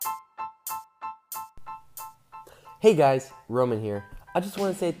Hey guys, Roman here. I just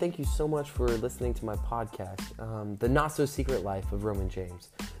want to say thank you so much for listening to my podcast, The Not So Secret Life of Roman James.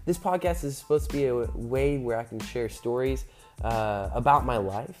 This podcast is supposed to be a way where I can share stories about my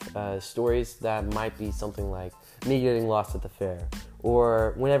life, stories that might be something like me getting lost at the fair,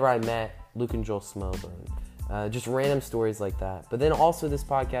 or whenever I met Luke and Joel Smallbone. Just random stories like that. But then also this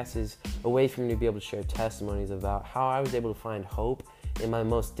podcast is a way for me to be able to share testimonies about how I was able to find hope in my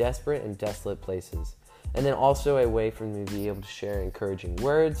most desperate and desolate places. And then also a way for me to be able to share encouraging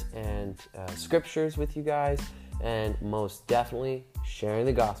words and scriptures with you guys, and most definitely sharing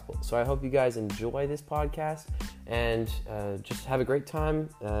the gospel. So I hope you guys enjoy this podcast and just have a great time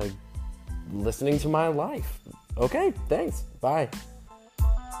listening to my life. Okay, thanks. Bye.